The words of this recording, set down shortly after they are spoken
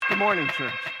morning,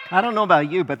 church. I don't know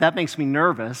about you, but that makes me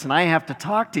nervous, and I have to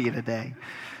talk to you today.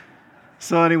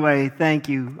 So anyway, thank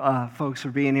you, folks, for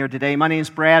being here today. My name is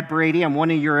Brad Brady. I'm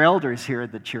one of your elders here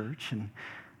at the church, and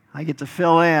I get to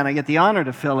fill in. I get the honor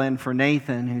to fill in for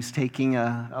Nathan, who's taking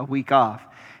a week off.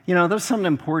 You know, there's something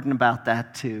important about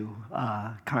that, too,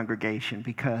 congregation,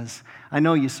 because I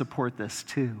know you support this,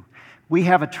 too. We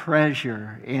have a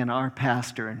treasure in our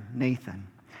pastor, Nathan,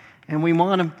 and we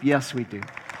want him. Yes, we do.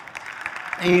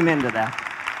 Amen to that.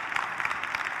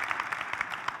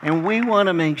 And we want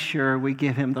to make sure we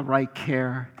give him the right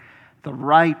care, the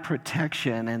right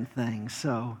protection and things.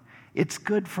 So it's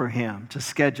good for him to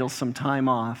schedule some time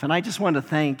off. And I just want to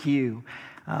thank you.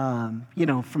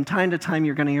 From time to time,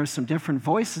 you're going to hear some different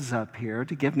voices up here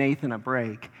to give Nathan a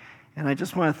break. And I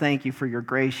just want to thank you for your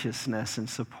graciousness and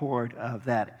support of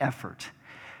that effort.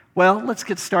 Well, let's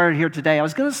get started here today. I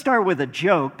was going to start with a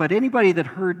joke, but anybody that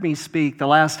heard me speak the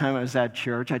last time I was at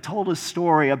church, I told a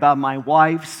story about my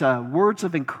wife's words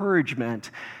of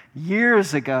encouragement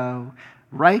years ago,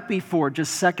 right before,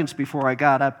 just seconds before I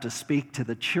got up to speak to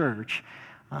the church.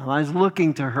 I was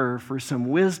looking to her for some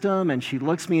wisdom, and she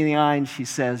looks me in the eye and she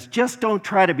says, "Just don't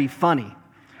try to be funny."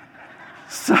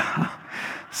 So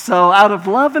out of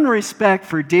love and respect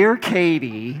for dear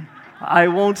Katie, I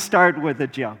won't start with a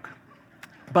joke.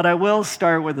 But I will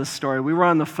start with a story. We were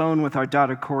on the phone with our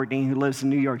daughter, Courtney, who lives in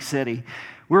New York City.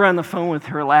 We were on the phone with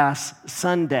her last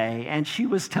Sunday, and she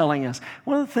was telling us,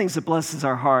 one of the things that blesses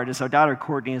our heart is our daughter,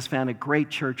 Courtney, has found a great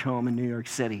church home in New York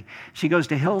City. She goes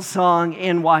to Hillsong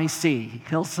NYC,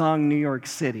 Hillsong, New York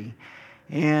City.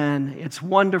 And it's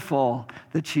wonderful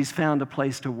that she's found a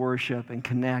place to worship and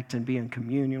connect and be in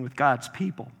communion with God's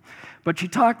people. But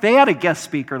they had a guest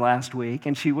speaker last week,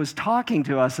 and she was talking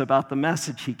to us about the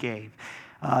message he gave.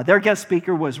 Their guest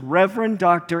speaker was Reverend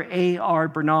Dr. A.R.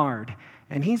 Bernard,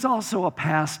 and he's also a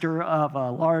pastor of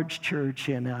a large church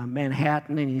in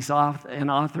Manhattan, and he's an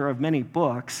author of many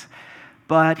books.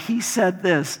 But he said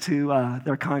this to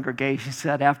their congregation. He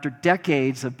said, after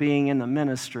decades of being in the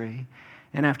ministry,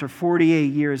 and after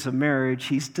 48 years of marriage,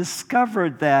 he's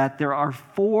discovered that there are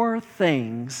 4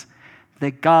 things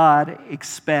that God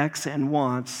expects and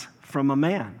wants from a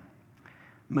man: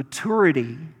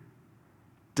 maturity,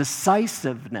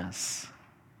 decisiveness,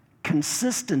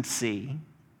 consistency,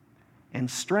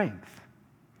 and strength.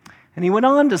 And he went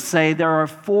on to say there are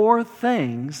 4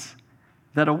 things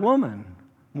that a woman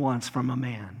wants from a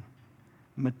man: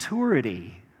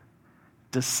 maturity,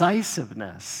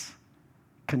 decisiveness,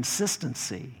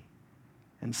 consistency,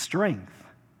 and strength.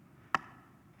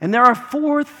 And there are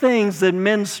 4 things that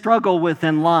men struggle with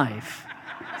in life.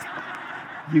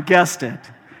 You guessed it: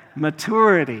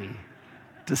 maturity,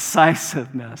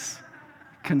 decisiveness,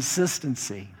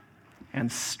 consistency, and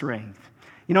strength.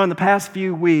 You know, in the past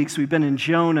few weeks, we've been in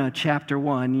Jonah chapter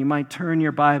 1. You might turn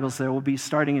your Bibles there. We'll be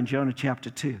starting in Jonah chapter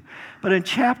 2. But in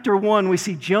chapter 1, we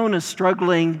see Jonah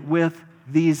struggling with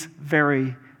these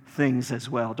very things as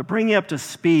well. To bring you up to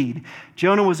speed,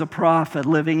 Jonah was a prophet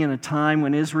living in a time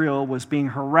when Israel was being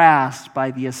harassed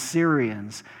by the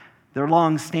Assyrians, their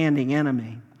long-standing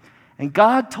enemy. And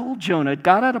God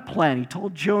had a plan. He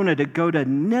told Jonah to go to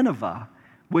Nineveh,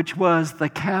 which was the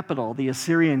capital, the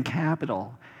Assyrian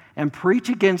capital, and preach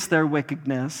against their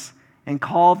wickedness and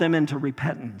call them into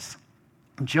repentance.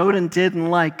 Jonah didn't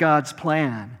like God's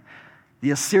plan.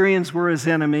 The Assyrians were his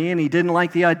enemy, and he didn't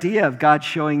like the idea of God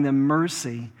showing them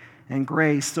mercy and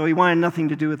grace. So he wanted nothing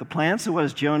to do with the plan. So what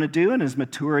does Jonah do? In his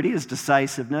maturity, his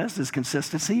decisiveness, his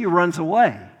consistency, he runs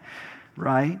away,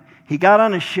 right? He got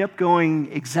on a ship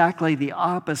going exactly the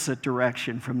opposite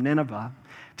direction from Nineveh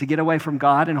to get away from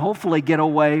God and hopefully get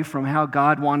away from how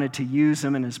God wanted to use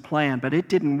him in his plan, but it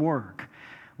didn't work.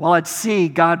 While at sea,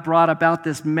 God brought about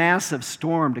this massive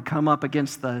storm to come up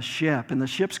against the ship, and the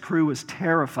ship's crew was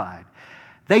terrified.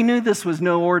 They knew this was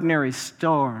no ordinary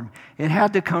storm. It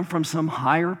had to come from some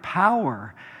higher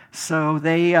power. So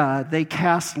they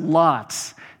cast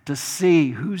lots to see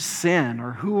whose sin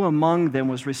or who among them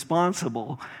was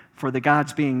responsible for the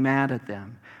gods being mad at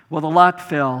them. Well, the lot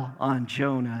fell on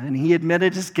Jonah, and he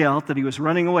admitted his guilt, that he was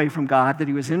running away from God, that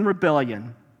he was in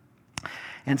rebellion.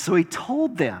 And so he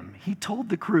told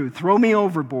the crew, "Throw me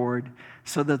overboard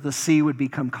so that the sea would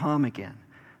become calm again."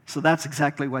 So that's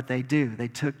exactly what they do. They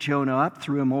took Jonah up,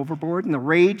 threw him overboard, and the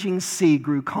raging sea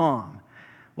grew calm.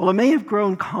 Well, it may have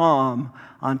grown calm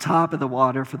on top of the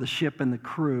water for the ship and the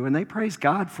crew, and they praised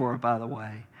God for it, by the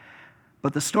way.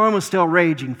 But the storm was still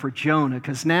raging for Jonah,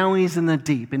 because now he's in the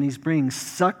deep, and he's being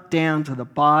sucked down to the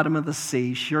bottom of the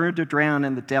sea, sure to drown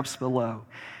in the depths below.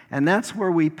 And that's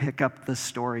where we pick up the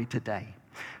story today.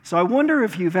 So I wonder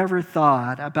if you've ever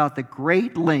thought about the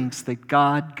great lengths that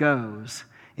God goes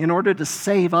in order to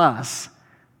save us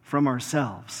from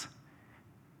ourselves.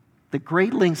 The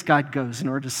great lengths God goes in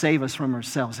order to save us from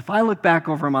ourselves. If I look back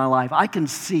over my life, I can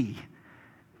see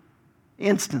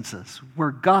instances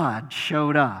where God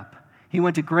showed up. He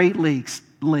went to great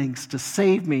lengths to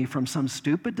save me from some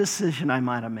stupid decision I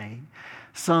might have made,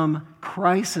 some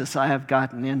crisis I have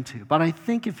gotten into. But I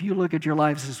think if you look at your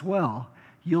lives as well,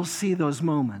 you'll see those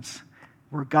moments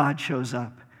where God shows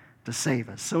up to save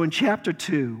us. So in chapter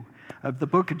 2 of the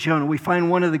book of Jonah, we find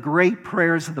one of the great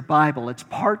prayers of the Bible. It's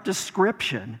part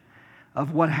description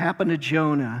of what happened to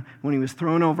Jonah when he was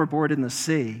thrown overboard in the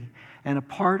sea, and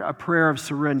a prayer of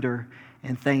surrender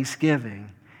and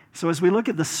thanksgiving. So as we look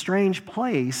at the strange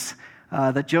place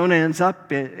that Jonah ends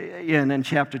up in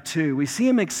chapter 2, we see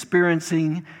him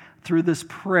experiencing, through this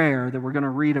prayer that we're going to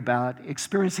read about,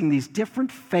 experiencing these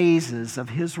different phases of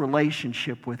his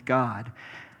relationship with God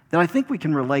that I think we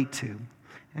can relate to,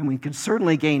 and we can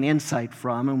certainly gain insight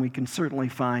from, and we can certainly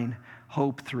find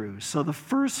hope through. So the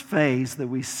first phase that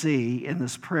we see in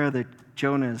this prayer that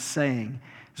Jonah is saying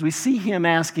is we see him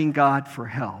asking God for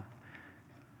help.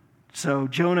 So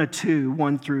Jonah 2,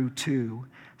 1-2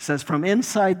 says, "From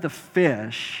inside the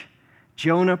fish,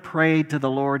 Jonah prayed to the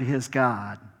Lord his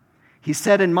God. He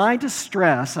said, 'In my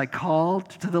distress I called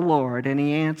to the Lord, and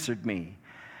he answered me.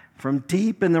 From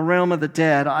deep in the realm of the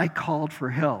dead I called for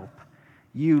help.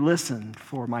 You listened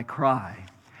for my cry.'"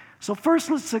 So first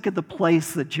let's look at the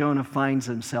place that Jonah finds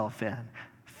himself in,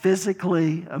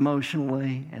 physically,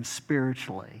 emotionally, and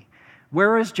spiritually.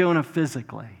 Where is Jonah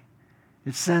physically?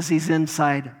 It says he's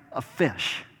inside a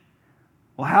fish.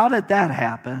 Well, how did that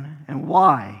happen, and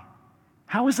why?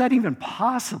 How is that even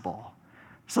possible?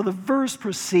 So the verse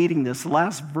preceding this, the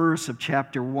last verse of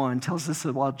chapter 1, tells us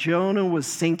that while Jonah was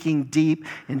sinking deep,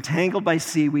 entangled by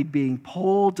seaweed, being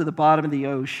pulled to the bottom of the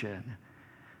ocean,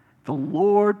 the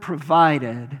Lord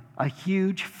provided a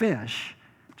huge fish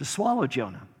to swallow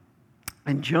Jonah.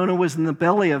 And Jonah was in the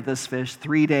belly of this fish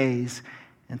 3 days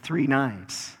and 3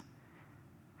 nights.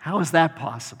 How is that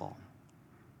possible?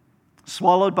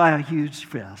 Swallowed by a huge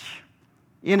fish,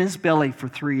 in his belly for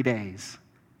 3 days.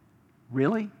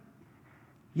 Really?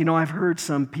 You know, I've heard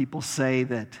some people say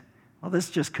that, well, this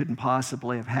just couldn't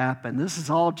possibly have happened. This is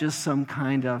all just some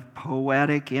kind of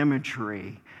poetic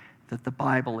imagery that the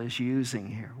Bible is using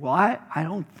here. Well, I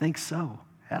don't think so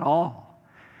at all.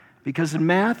 Because in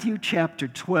Matthew chapter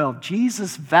 12,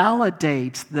 Jesus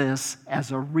validates this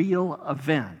as a real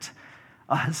event,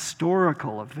 a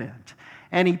historical event.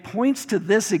 And he points to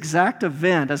this exact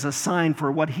event as a sign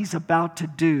for what he's about to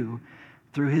do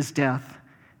through his death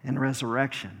and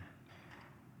resurrection.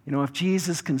 You know, if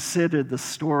Jesus considered the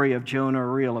story of Jonah a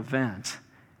real event,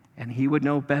 and he would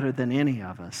know better than any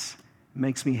of us, it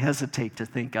makes me hesitate to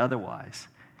think otherwise.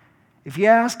 If you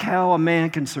ask how a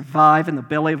man can survive in the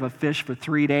belly of a fish for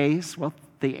 3 days, well,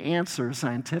 the answer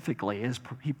scientifically is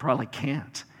he probably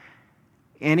can't.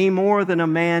 Any more than a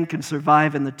man can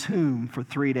survive in the tomb for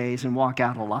 3 days and walk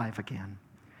out alive again.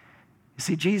 You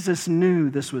see, Jesus knew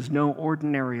this was no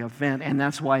ordinary event, and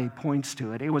that's why he points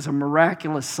to it. It was a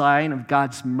miraculous sign of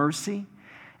God's mercy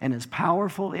and his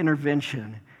powerful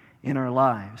intervention in our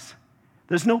lives.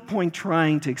 There's no point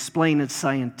trying to explain it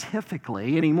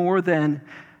scientifically any more than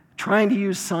trying to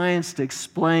use science to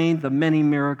explain the many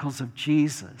miracles of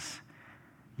Jesus.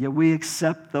 Yet we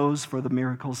accept those for the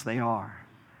miracles they are.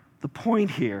 The point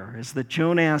here is that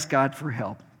Jonah asked God for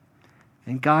help,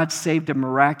 and God saved him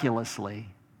miraculously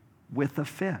with a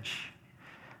fish.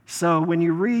 So when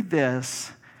you read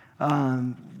this,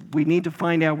 we need to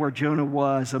find out where Jonah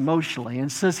was emotionally.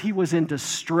 And it says he was in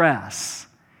distress.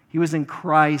 He was in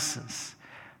crisis.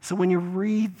 So when you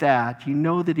read that, you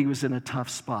know that he was in a tough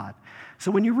spot. So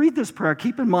when you read this prayer,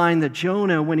 keep in mind that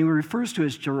Jonah, when he refers to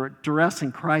his duress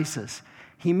and crisis,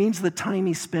 he means the time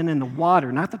he spent in the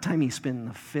water, not the time he spent in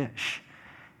the fish.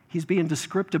 He's being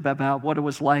descriptive about what it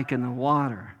was like in the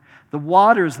water. The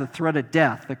water is the threat of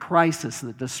death, the crisis,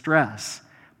 the distress.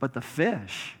 But the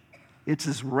fish, it's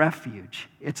his refuge,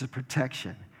 it's a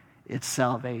protection, it's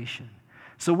salvation.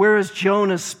 So where is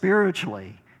Jonah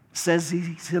spiritually? It says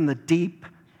he's in the deep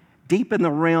in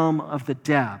the realm of the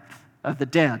depth, of the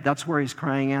dead. That's where he's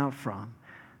crying out from.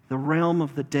 The realm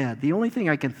of the dead. The only thing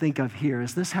I can think of here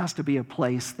is this has to be a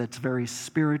place that's very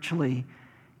spiritually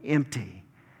empty.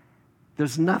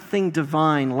 There's nothing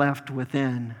divine left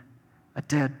within a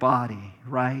dead body,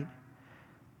 right?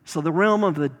 So the realm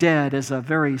of the dead is a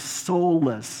very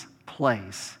soulless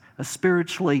place, a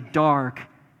spiritually dark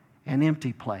and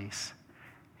empty place.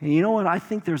 And you know what? I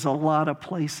think there's a lot of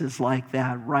places like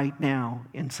that right now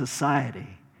in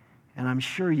society. And I'm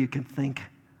sure you can think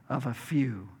of a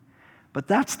few. But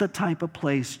that's the type of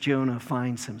place Jonah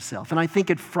finds himself. And I think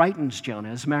it frightens Jonah.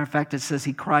 As a matter of fact, it says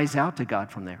he cries out to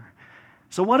God from there.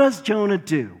 So what does Jonah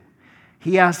do?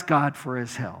 He asks God for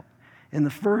his help. In the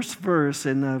first verse,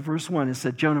 in verse 1, it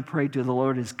said, Jonah prayed to the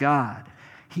Lord his God.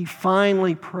 He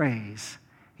finally prays.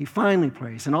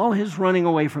 In all his running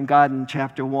away from God in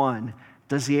chapter 1,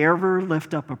 does he ever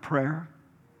lift up a prayer?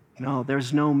 No,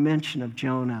 there's no mention of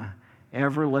Jonah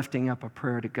ever lifting up a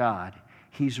prayer to God.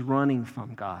 He's running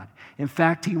from God. In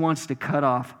fact, he wants to cut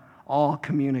off all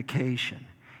communication.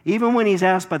 Even when he's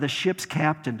asked by the ship's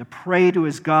captain to pray to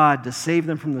his God to save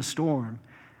them from the storm,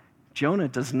 Jonah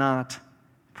does not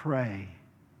pray.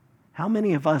 How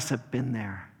many of us have been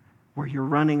there where you're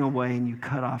running away and you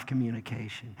cut off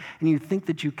communication and you think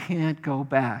that you can't go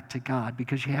back to God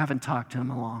because you haven't talked to him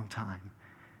a long time?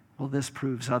 Well, this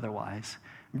proves otherwise.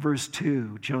 Verse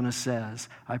 2, Jonah says,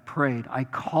 I prayed, I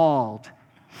called,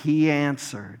 he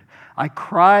answered. I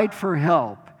cried for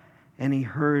help, and he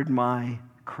heard my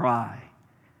cry.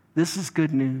 This is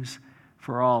good news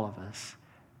for all of us.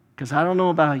 Because I don't know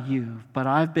about you, but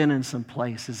I've been in some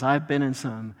places, I've been in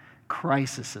some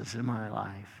crises in my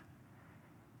life.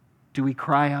 Do we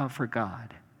cry out for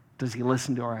God? Does he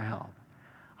listen to our help?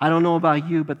 I don't know about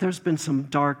you, but there's been some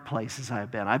dark places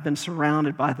I've been. I've been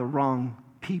surrounded by the wrong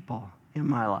people in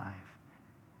my life.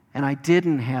 And I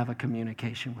didn't have a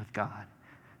communication with God.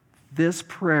 This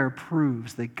prayer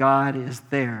proves that God is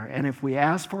there. And if we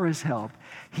ask for his help,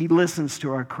 he listens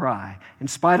to our cry. In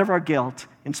spite of our guilt,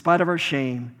 in spite of our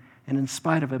shame, and in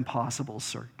spite of impossible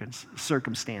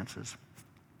circumstances.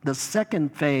 The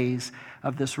second phase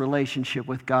of this relationship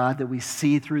with God that we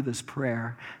see through this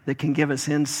prayer that can give us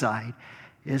insight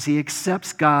is he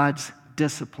accepts God's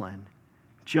discipline.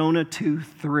 Jonah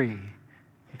 2:3.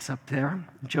 It's up there.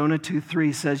 Jonah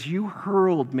 2:3 says, you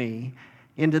hurled me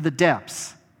into the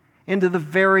depths, into the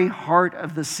very heart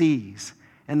of the seas,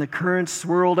 and the currents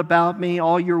swirled about me.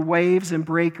 All your waves and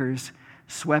breakers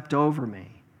swept over me.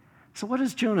 So what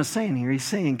is Jonah saying here? He's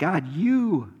saying, God,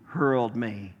 you hurled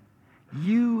me.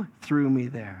 You threw me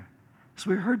there. So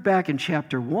we heard back in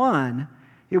chapter 1,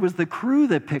 it was the crew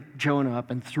that picked Jonah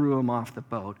up and threw him off the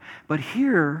boat. But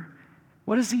here,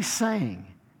 what is he saying?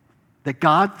 That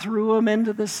God threw him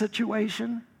into this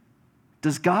situation?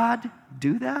 Does God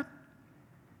do that?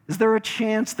 Is there a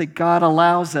chance that God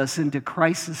allows us into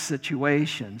crisis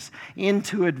situations,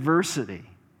 into adversity?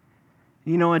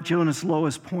 You know, at Jonah's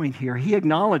lowest point here, he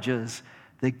acknowledges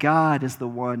that God is the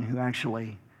one who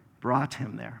actually brought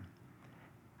him there.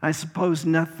 I suppose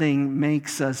nothing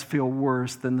makes us feel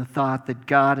worse than the thought that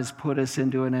God has put us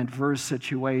into an adverse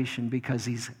situation because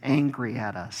he's angry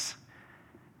at us.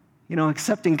 You know,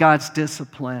 accepting God's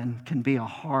discipline can be a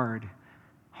hard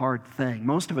thing.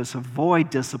 Most of us avoid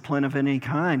discipline of any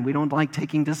kind. We don't like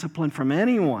taking discipline from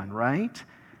anyone, right?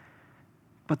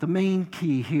 But the main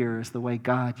key here is the way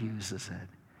God uses it.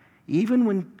 Even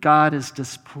when God is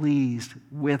displeased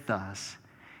with us,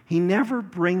 he never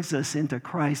brings us into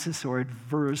crisis or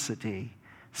adversity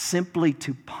simply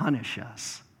to punish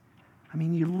us. I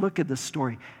mean, you look at the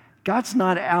story. God's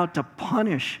not out to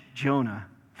punish Jonah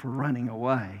for running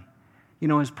away. You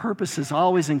know, his purposes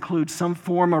always include some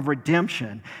form of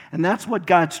redemption. And that's what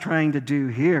God's trying to do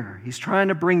here. He's trying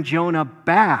to bring Jonah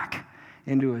back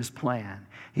into his plan.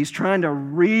 He's trying to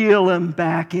reel him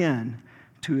back in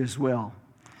to his will.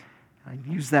 I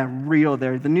use that reel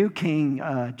there. The New King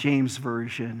James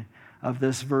Version of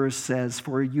this verse says,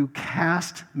 for you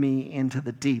cast me into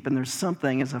the deep. And there's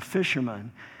something, as a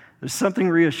fisherman, there's something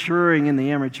reassuring in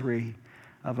the imagery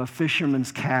of a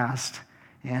fisherman's cast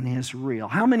and his reel.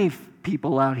 How many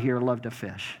people out here love to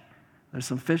fish? There's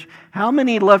some fish. How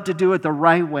many love to do it the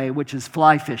right way, which is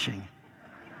fly fishing?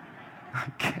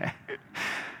 Okay.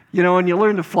 You know, when you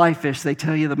learn to fly fish, they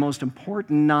tell you the most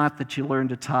important knot that you learn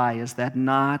to tie is that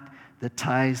knot that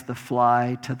ties the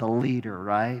fly to the leader,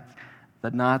 right? The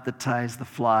knot that ties the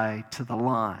fly to the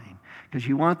line. Because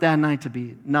you want that knot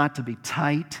to be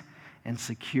tight and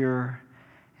secure,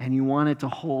 and you want it to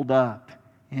hold up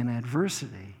in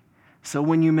adversity. So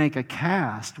when you make a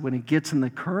cast, when it gets in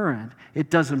the current,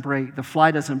 the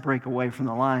fly doesn't break away from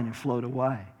the line and float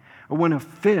away. Or when a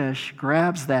fish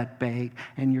grabs that bait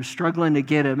and you're struggling to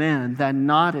get him in, that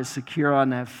knot is secure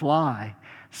on that fly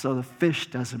so the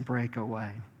fish doesn't break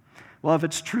away. Well, if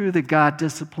it's true that God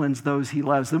disciplines those he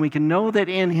loves, then we can know that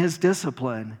in his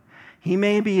discipline, he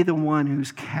may be the one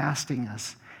who's casting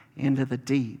us into the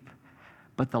deep.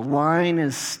 But the line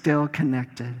is still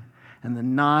connected and the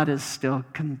knot is still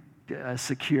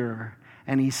secure,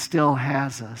 and he still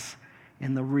has us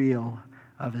in the reel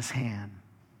of his hand.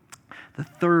 The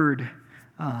third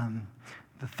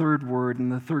the third word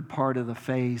and the third part of the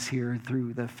phase here,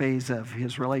 through the phase of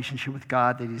his relationship with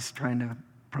God that he's trying to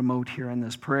promote here in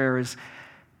this prayer, is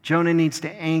Jonah needs to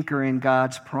anchor in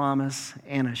God's promise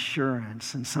and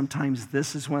assurance. And sometimes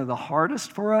this is one of the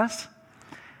hardest for us.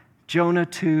 Jonah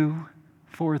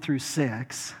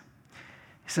 2:4-6.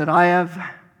 He said,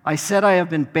 I said I have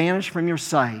been banished from your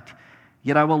sight,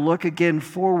 yet I will look again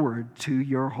forward to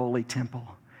your holy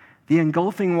temple. The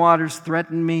engulfing waters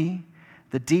threatened me,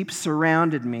 the deep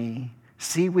surrounded me,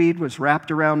 seaweed was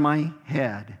wrapped around my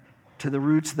head. To the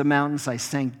roots of the mountains I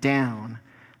sank down,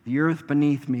 the earth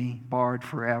beneath me barred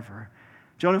forever.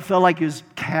 Jonah felt like he was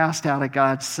cast out of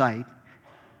God's sight.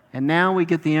 And now we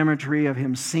get the imagery of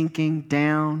him sinking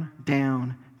down,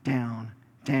 down, down,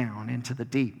 down into the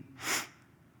deep.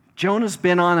 Jonah's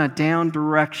been on a down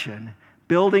direction,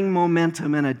 building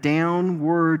momentum in a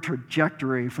downward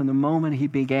trajectory from the moment he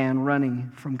began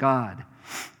running from God.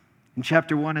 In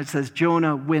chapter 1, it says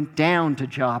Jonah went down to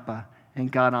Joppa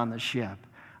and got on the ship.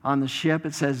 On the ship,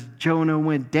 it says Jonah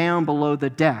went down below the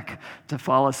deck to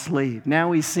fall asleep.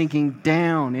 Now he's sinking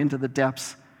down into the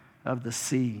depths of the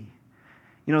sea.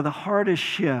 You know, the hardest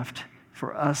shift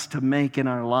for us to make in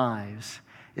our lives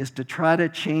is to try to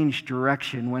change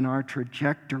direction when our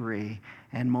trajectory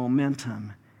and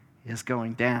momentum is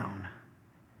going down.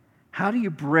 How do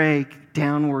you break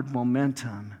downward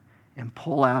momentum and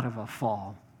pull out of a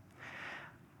fall?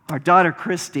 Our daughter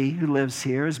Christy, who lives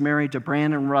here, is married to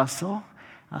Brandon Russell.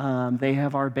 They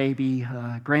have our baby,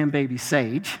 grandbaby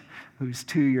Sage, who's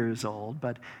 2 years old.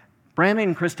 But Brandon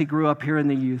and Christy grew up here in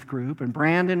the youth group, and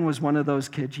Brandon was one of those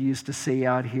kids you used to see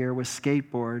out here with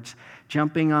skateboards,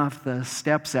 jumping off the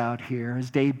steps out here.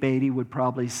 As Dave Beatty would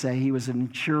probably say, he was an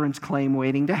insurance claim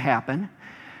waiting to happen.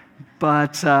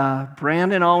 But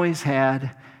Brandon always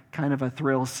had kind of a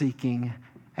thrill-seeking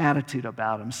attitude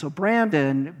about him. So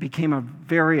Brandon became a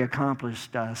very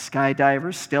accomplished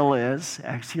skydiver, still is.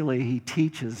 Actually, he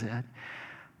teaches it.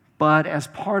 But as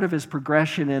part of his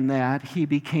progression in that, he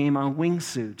became a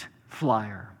wingsuit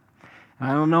flyer. And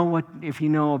I don't know if you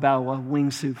know about what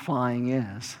wingsuit flying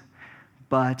is,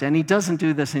 and he doesn't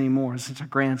do this anymore since our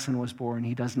grandson was born.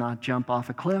 He does not jump off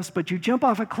of cliffs, but you jump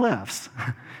off of cliffs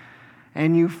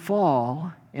and you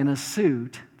fall in a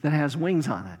suit that has wings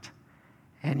on it,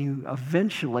 and you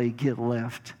eventually get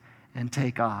lift and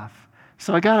take off.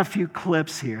 So I got a few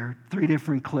clips here, 3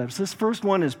 different clips. This first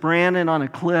one is Brandon on a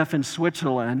cliff in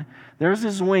Switzerland. There's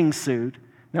his wingsuit.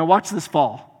 Now watch this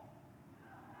fall.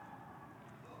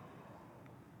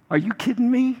 Are you kidding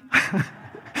me?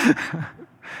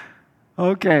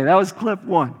 Okay, that was clip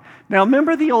 1. Now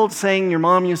remember the old saying your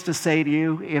mom used to say to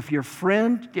you, if your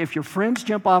friends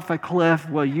jump off a cliff,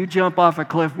 will you jump off a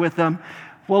cliff with them?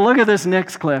 Well, look at this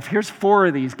next cliff. Here's 4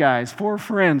 of these guys, 4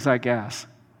 friends, I guess.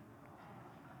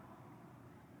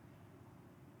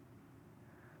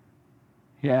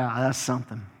 Yeah, that's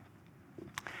something.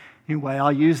 Anyway,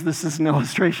 I'll use this as an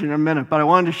illustration in a minute, but I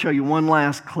wanted to show you one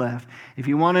last cliff. If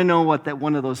you want to know what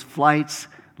one of those flights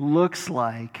looks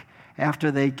like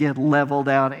after they get leveled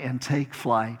out and take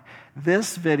flight,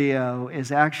 this video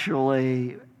is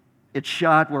actually, it's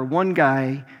shot where one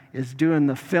guy is doing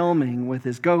the filming with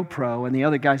his GoPro and the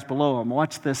other guy's below him.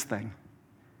 Watch this thing.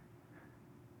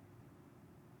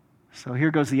 So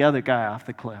here goes the other guy off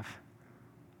the cliff.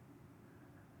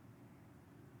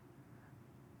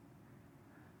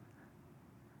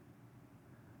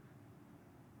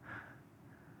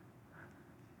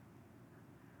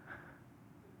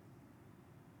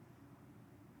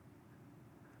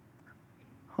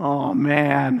 Oh,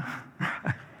 man.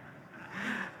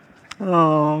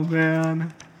 Oh,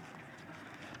 man.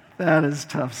 That is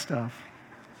tough stuff.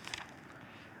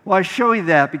 Well, I show you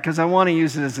that because I want to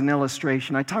use it as an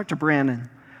illustration. I talked to Brandon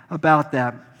about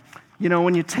that. You know,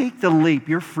 when you take the leap,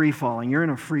 you're free falling. You're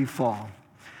in a free fall.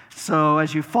 So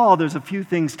as you fall, there's a few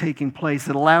things taking place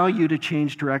that allow you to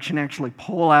change direction, actually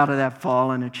pull out of that fall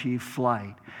and achieve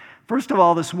flight. First of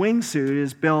all, this wingsuit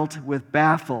is built with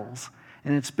baffles,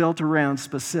 and it's built around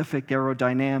specific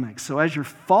aerodynamics. So as you're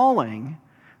falling,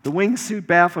 the wingsuit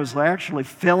baffles are actually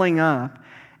filling up,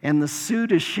 and the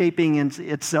suit is shaping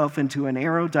itself into an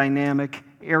aerodynamic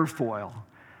airfoil.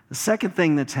 The second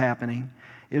thing that's happening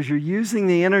is you're using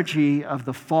the energy of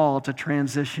the fall to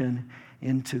transition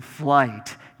into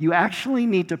flight. You actually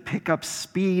need to pick up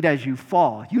speed as you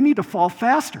fall. You need to fall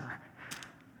faster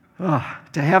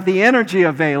to have the energy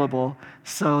available,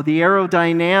 so the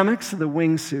aerodynamics of the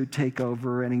wingsuit take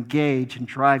over and engage and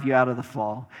drive you out of the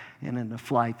fall and into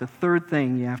flight. The third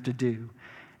thing you have to do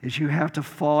is you have to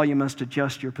fall. You must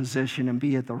adjust your position and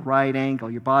be at the right angle.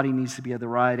 Your body needs to be at the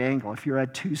right angle. If you're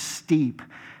at too steep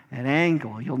an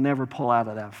angle, you'll never pull out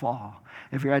of that fall.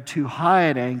 If you're at too high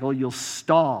an angle, you'll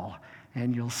stall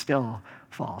and you'll still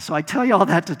fall. So I tell you all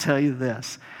that to tell you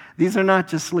this. These are not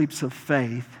just leaps of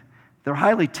faith. They're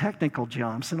highly technical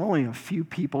jumps, and only a few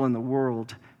people in the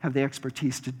world have the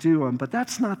expertise to do them, but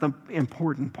that's not the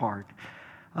important part.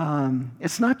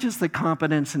 It's not just the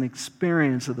competence and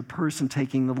experience of the person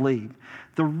taking the leap.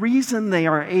 The reason they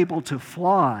are able to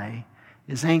fly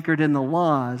is anchored in the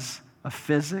laws of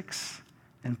physics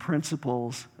and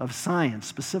principles of science,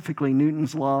 specifically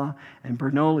Newton's law and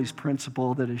Bernoulli's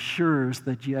principle that assures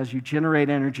that as you generate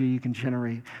energy, you can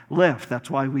generate lift. That's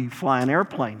why we fly in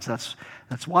airplanes. That's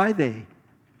why they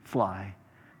fly.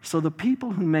 So the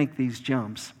people who make these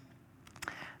jumps,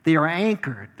 they are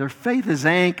anchored. Their faith is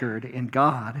anchored in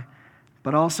God,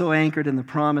 but also anchored in the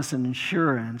promise and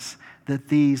assurance that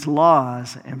these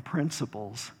laws and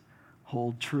principles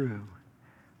hold true.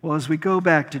 Well, as we go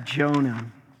back to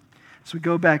Jonah,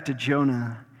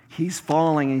 he's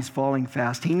falling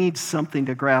fast. He needs something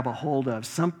to grab a hold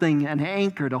of, an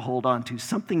anchor to hold on to,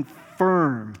 something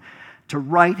firm to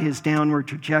right his downward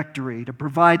trajectory, to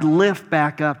provide lift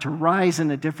back up, to rise in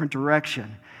a different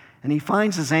direction. And he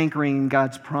finds his anchoring in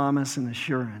God's promise and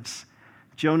assurance.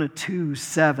 Jonah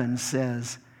 2:7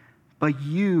 says, "But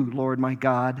you, Lord my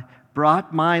God,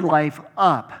 brought my life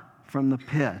up from the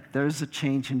pit." There's a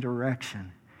change in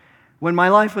direction. "When my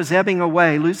life was ebbing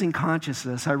away, losing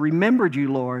consciousness, I remembered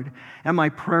you, Lord, and my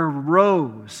prayer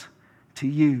rose to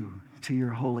you, to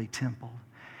your holy temple."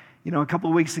 You know, a couple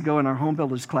of weeks ago in our home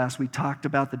builders class, we talked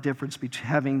about the difference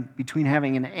between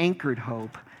having an anchored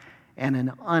hope and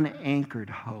an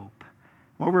unanchored hope.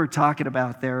 What we're talking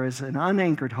about there is an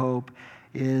unanchored hope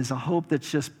is a hope that's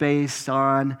just based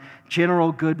on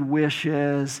general good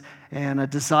wishes and a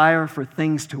desire for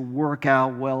things to work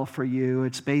out well for you.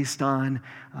 It's based on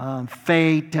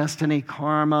fate, destiny,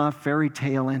 karma, fairy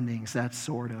tale endings, that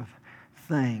sort of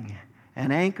thing.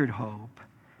 An anchored hope.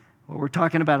 Well, we're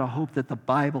talking about a hope that the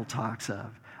Bible talks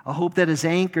of, a hope that is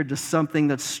anchored to something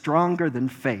that's stronger than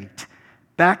fate,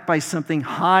 backed by something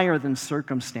higher than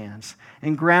circumstance,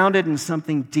 and grounded in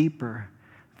something deeper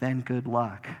than good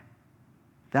luck.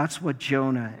 That's what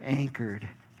Jonah anchored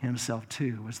himself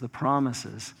to, was the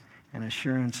promises and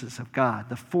assurances of God.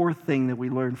 The fourth thing that we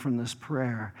learned from this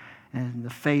prayer and the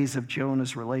phase of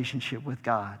Jonah's relationship with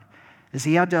God is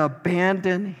he had to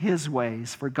abandon his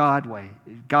ways for God's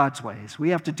ways.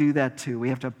 We have to do that too. We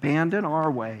have to abandon our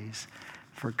ways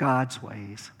for God's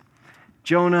ways.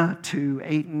 Jonah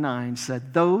 2:8-9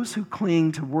 said, "Those who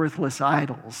cling to worthless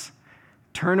idols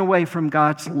turn away from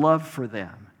God's love for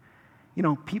them." You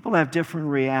know, people have different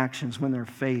reactions when they're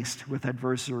faced with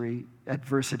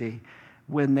adversity,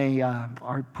 when they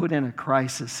are put in a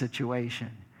crisis situation.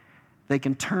 They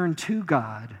can turn to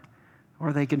God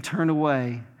or they can turn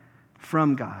away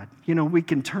from God. You know, we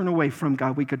can turn away from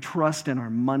God. We could trust in our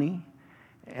money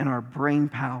and our brain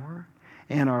power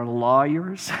and our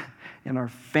lawyers and our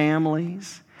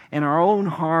families and our own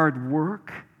hard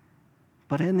work.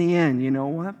 But in the end, you know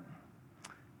what?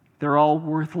 They're all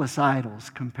worthless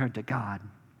idols compared to God.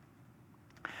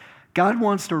 God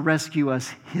wants to rescue us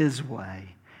His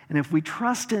way. And if we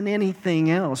trust in anything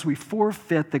else, we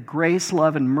forfeit the grace,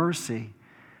 love, and mercy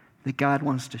that God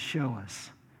wants to show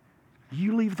us.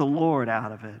 You leave the Lord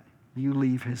out of it. You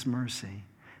leave His mercy.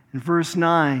 In verse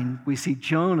 9, we see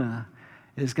Jonah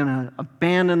is going to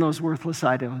abandon those worthless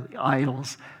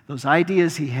idols, those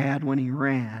ideas he had when he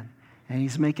ran, and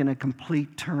he's making a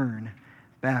complete turn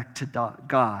back to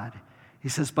God. He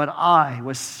says, "But I,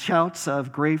 with shouts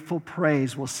of grateful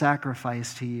praise, will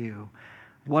sacrifice to you.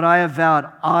 What I have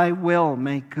vowed, I will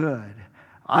make good.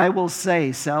 I will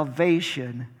say,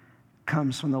 salvation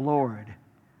comes from the Lord.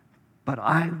 But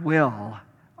I will.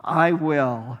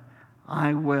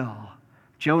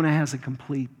 Jonah has a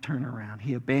complete turnaround.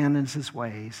 He abandons his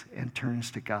ways and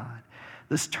turns to God.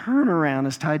 This turnaround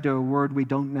is tied to a word we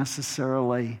don't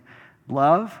necessarily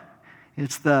love.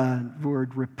 It's the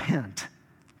word repent.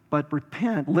 But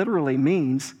repent literally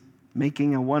means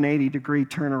making a 180-degree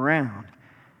turnaround.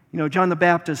 You know, John the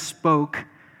Baptist spoke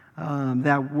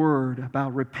that word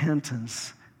about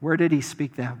repentance. Where did he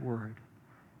speak that word?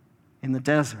 In the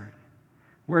desert.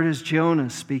 Where does Jonah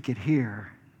speak it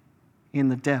here? In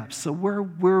the depths. So where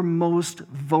we're most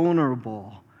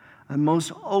vulnerable and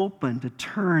most open to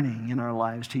turning in our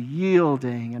lives, to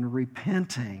yielding and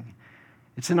repenting,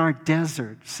 it's in our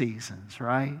desert seasons,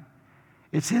 right?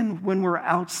 It's in when we're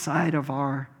outside of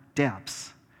our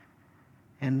depths.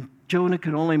 And Jonah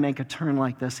could only make a turn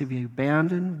like this if he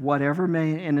abandoned whatever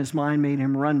in his mind made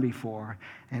him run before,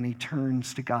 and he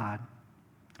turns to God.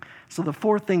 So the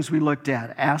four things we looked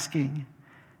at: asking,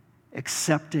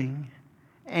 accepting,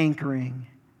 anchoring,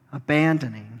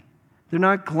 abandoning. They're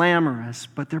not glamorous,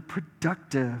 but they're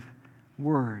productive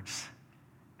words.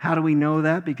 How do we know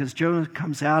that? Because Jonah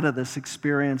comes out of this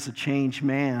experience a changed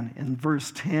man. In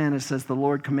verse 10, it says, the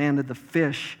Lord commanded the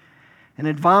fish, and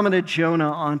it vomited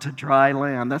Jonah onto dry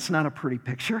land. That's not a pretty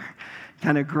picture,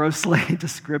 kind of grossly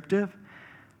descriptive.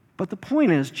 But the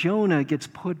point is, Jonah gets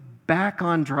put back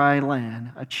on dry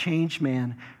land, a changed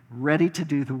man, ready to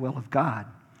do the will of God.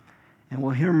 And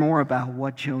we'll hear more about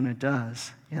what Jonah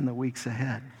does in the weeks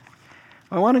ahead.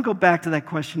 I want to go back to that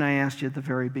question I asked you at the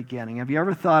very beginning. Have you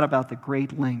ever thought about the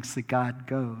great lengths that God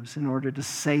goes in order to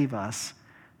save us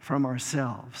from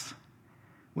ourselves?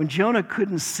 When Jonah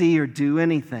couldn't see or do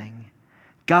anything,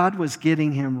 God was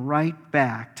getting him right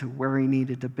back to where he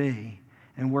needed to be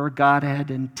and where God had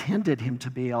intended him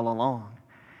to be all along.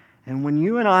 And when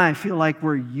you and I feel like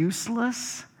we're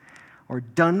useless or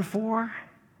done for,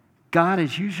 God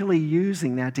is usually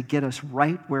using that to get us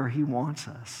right where he wants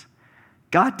us.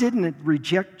 God didn't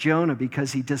reject Jonah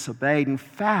because he disobeyed. In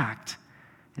fact,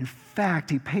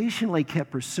 he patiently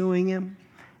kept pursuing him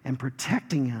and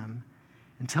protecting him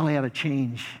until he had a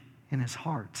change in his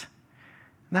heart.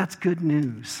 And that's good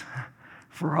news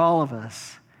for all of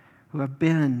us who have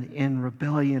been in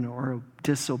rebellion or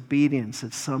disobedience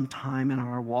at some time in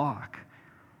our walk.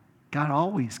 God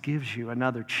always gives you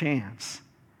another chance.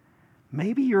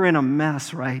 Maybe you're in a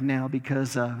mess right now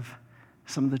because of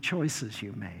some of the choices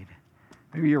you made.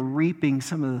 Maybe you're reaping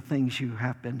some of the things you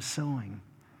have been sowing.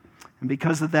 And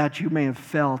because of that, you may have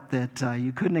felt that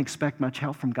you couldn't expect much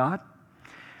help from God,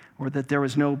 or that there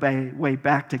was no way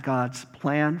back to God's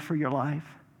plan for your life.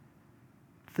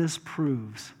 This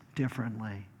proves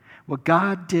differently. What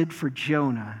God did for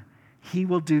Jonah, he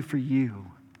will do for you.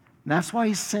 And that's why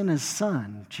he sent his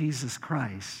son, Jesus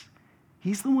Christ.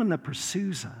 He's the one that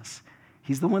pursues us.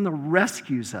 He's the one that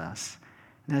rescues us.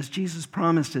 And as Jesus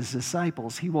promised his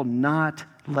disciples, he will not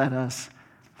let us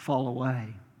fall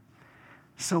away.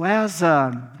 So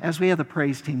as we have the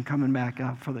praise team coming back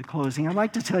up for the closing, I'd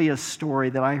like to tell you a story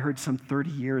that I heard some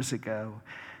 30 years ago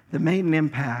that made an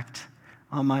impact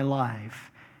on my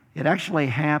life. It actually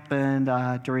happened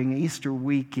during Easter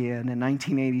weekend in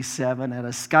 1987 at a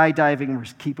skydiving, we're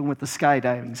keeping with the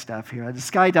skydiving stuff here, at a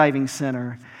skydiving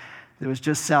center that was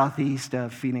just southeast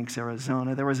of Phoenix,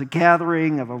 Arizona. There was a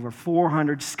gathering of over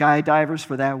 400 skydivers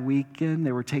for that weekend.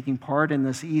 They were taking part in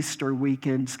this Easter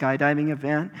weekend skydiving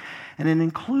event, and it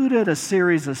included a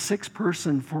series of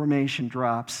 6-person formation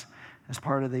drops as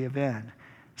part of the event.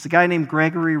 It's a guy named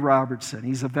Gregory Robertson.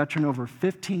 He's a veteran over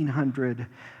 1,500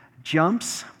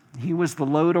 jumps. He was the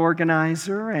load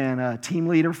organizer and a team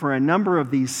leader for a number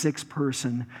of these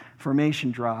 6-person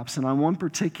formation drops. And on one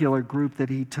particular group that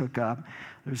he took up,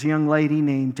 there was a young lady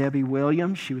named Debbie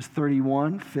Williams. She was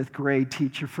 31, 5th grade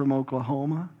teacher from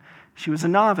Oklahoma. She was a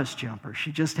novice jumper.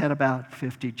 She just had about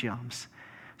 50 jumps.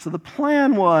 So the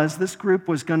plan was this group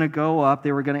was going to go up.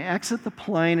 They were going to exit the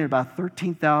plane at about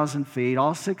 13,000 feet.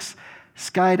 All 6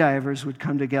 skydivers would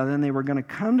come together, and they were going to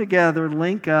come together,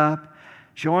 link up,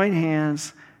 join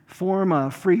hands, form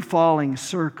a free-falling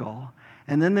circle,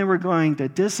 and then they were going to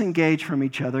disengage from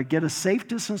each other, get a safe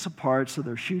distance apart so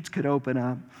their chutes could open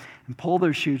up, and pull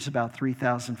their chutes about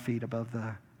 3,000 feet above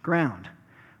the ground.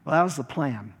 Well, that was the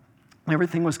plan.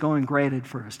 Everything was going great at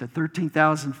first. At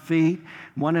 13,000 feet,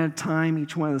 one at a time,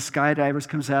 each one of the skydivers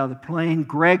comes out of the plane.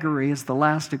 Gregory is the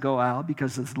last to go out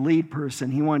because as the lead person,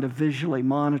 he wanted to visually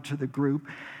monitor the group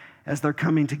as they're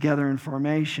coming together in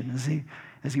formation.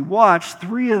 As he watched,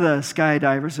 3 of the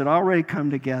skydivers had already come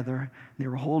together. They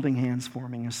were holding hands,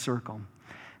 forming a circle.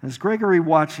 As Gregory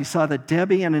watched, he saw that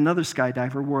Debbie and another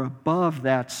skydiver were above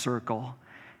that circle,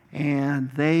 and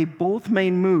they both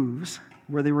made moves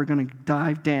where they were going to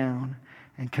dive down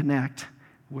and connect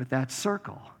with that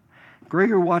circle.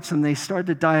 Gregory watched them. They started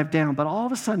to dive down, but all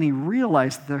of a sudden he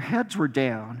realized that their heads were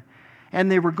down,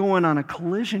 and they were going on a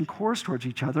collision course towards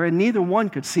each other, and neither one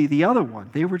could see the other one.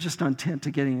 They were just intent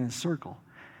to getting in the circle.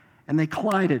 And they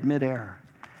collided midair,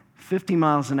 50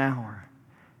 miles an hour.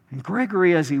 And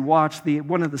Gregory, as he watched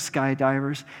one of the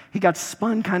skydivers, he got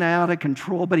spun kind of out of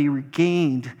control, but he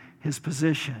regained his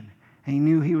position, and he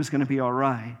knew he was going to be all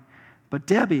right. But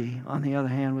Debbie, on the other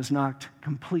hand, was knocked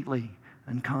completely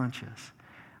unconscious.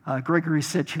 Gregory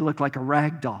said she looked like a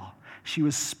rag doll. She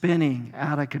was spinning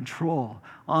out of control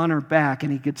on her back,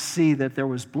 and he could see that there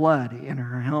was blood in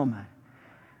her helmet.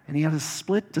 And he had a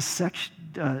split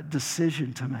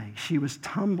decision to make. She was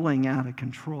tumbling out of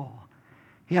control.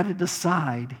 He had to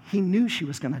decide. He knew she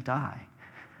was going to die,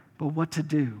 but what to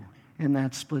do in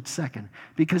that split second?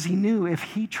 Because he knew if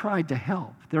he tried to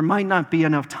help, there might not be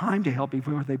enough time to help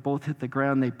before they both hit the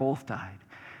ground. They both died.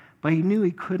 but he knew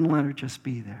he couldn't let her just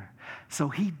be there. So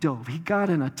he dove. He got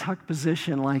in a tucked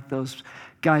position like those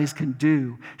guys can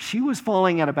do. She was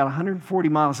falling at about 140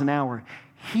 miles an hour.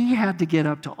 He had to get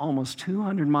up to almost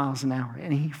 200 miles an hour,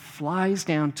 and he flies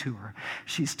down to her.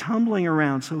 She's tumbling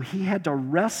around, so he had to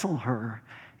wrestle her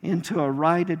into a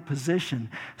righted position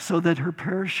so that her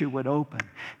parachute would open.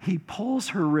 He pulls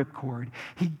her ripcord.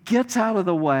 He gets out of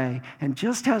the way and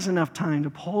just has enough time to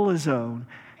pull his own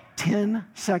 10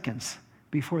 seconds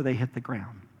before they hit the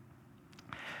ground.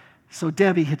 So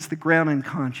Debbie hits the ground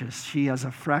unconscious. She has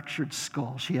a fractured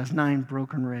skull. She has 9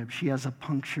 broken ribs. She has a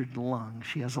punctured lung.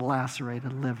 She has a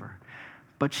lacerated liver.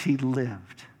 But she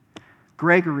lived.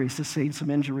 Gregory sustained some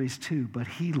injuries too, but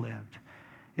he lived.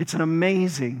 It's an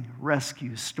amazing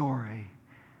rescue story.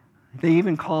 They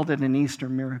even called it an Easter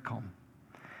miracle.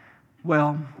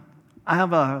 Well, I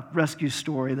have a rescue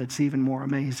story that's even more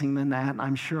amazing than that, and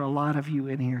I'm sure a lot of you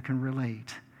in here can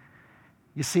relate.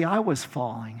 You see, I was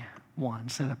falling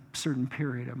once at a certain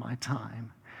period of my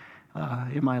time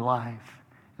in my life,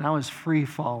 and I was free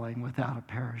falling without a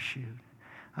parachute.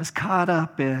 I was caught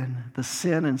up in the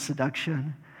sin and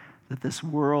seduction that this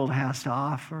world has to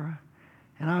offer,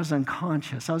 and I was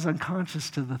unconscious. I was unconscious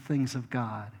to the things of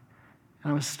God,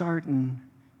 and I was starting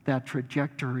that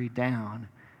trajectory down,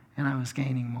 and I was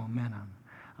gaining momentum.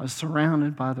 I was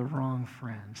surrounded by the wrong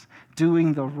friends,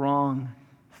 doing the wrong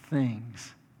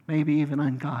things, maybe even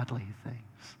ungodly things.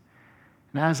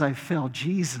 And as I fell,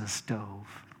 Jesus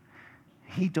dove.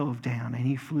 He dove down and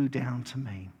he flew down to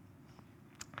me.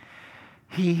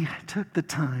 He took the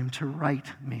time to right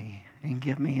me and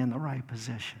get me in the right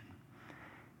position.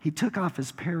 He took off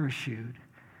his parachute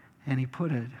and he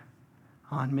put it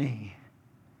on me.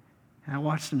 And I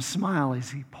watched him smile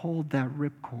as he pulled that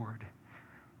ripcord,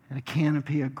 and a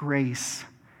canopy of grace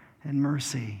and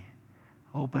mercy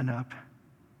opened up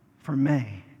for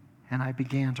me, and I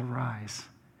began to rise.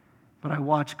 But I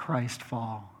watched Christ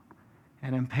fall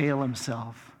and impale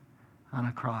himself on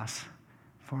a cross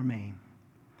for me.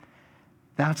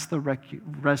 That's the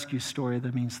rescue story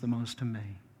that means the most to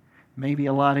me. Maybe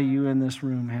a lot of you in this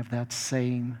room have that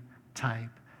same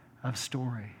type of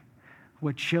story.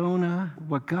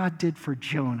 What God did for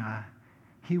Jonah,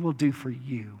 he will do for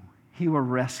you. He will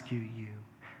rescue you.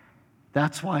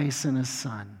 That's why he sent his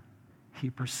son. He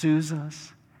pursues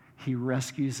us, he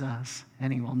rescues us,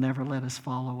 and he will never let us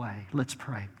fall away. Let's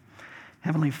pray.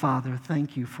 Heavenly Father,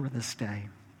 thank you for this day.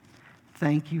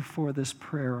 Thank you for this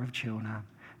prayer of Jonah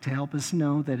to help us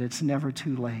know that it's never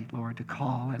too late, Lord, to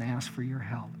call and ask for your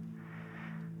help.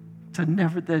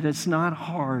 That it's not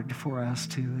hard for us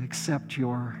to accept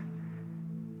your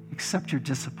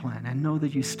discipline and know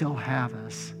that you still have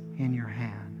us in your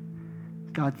hand.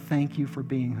 God, thank you for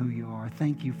being who you are.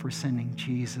 Thank you for sending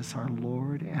Jesus, our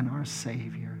Lord and our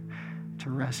Savior, to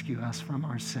rescue us from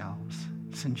ourselves.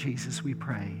 It's in Jesus we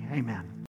pray. Amen.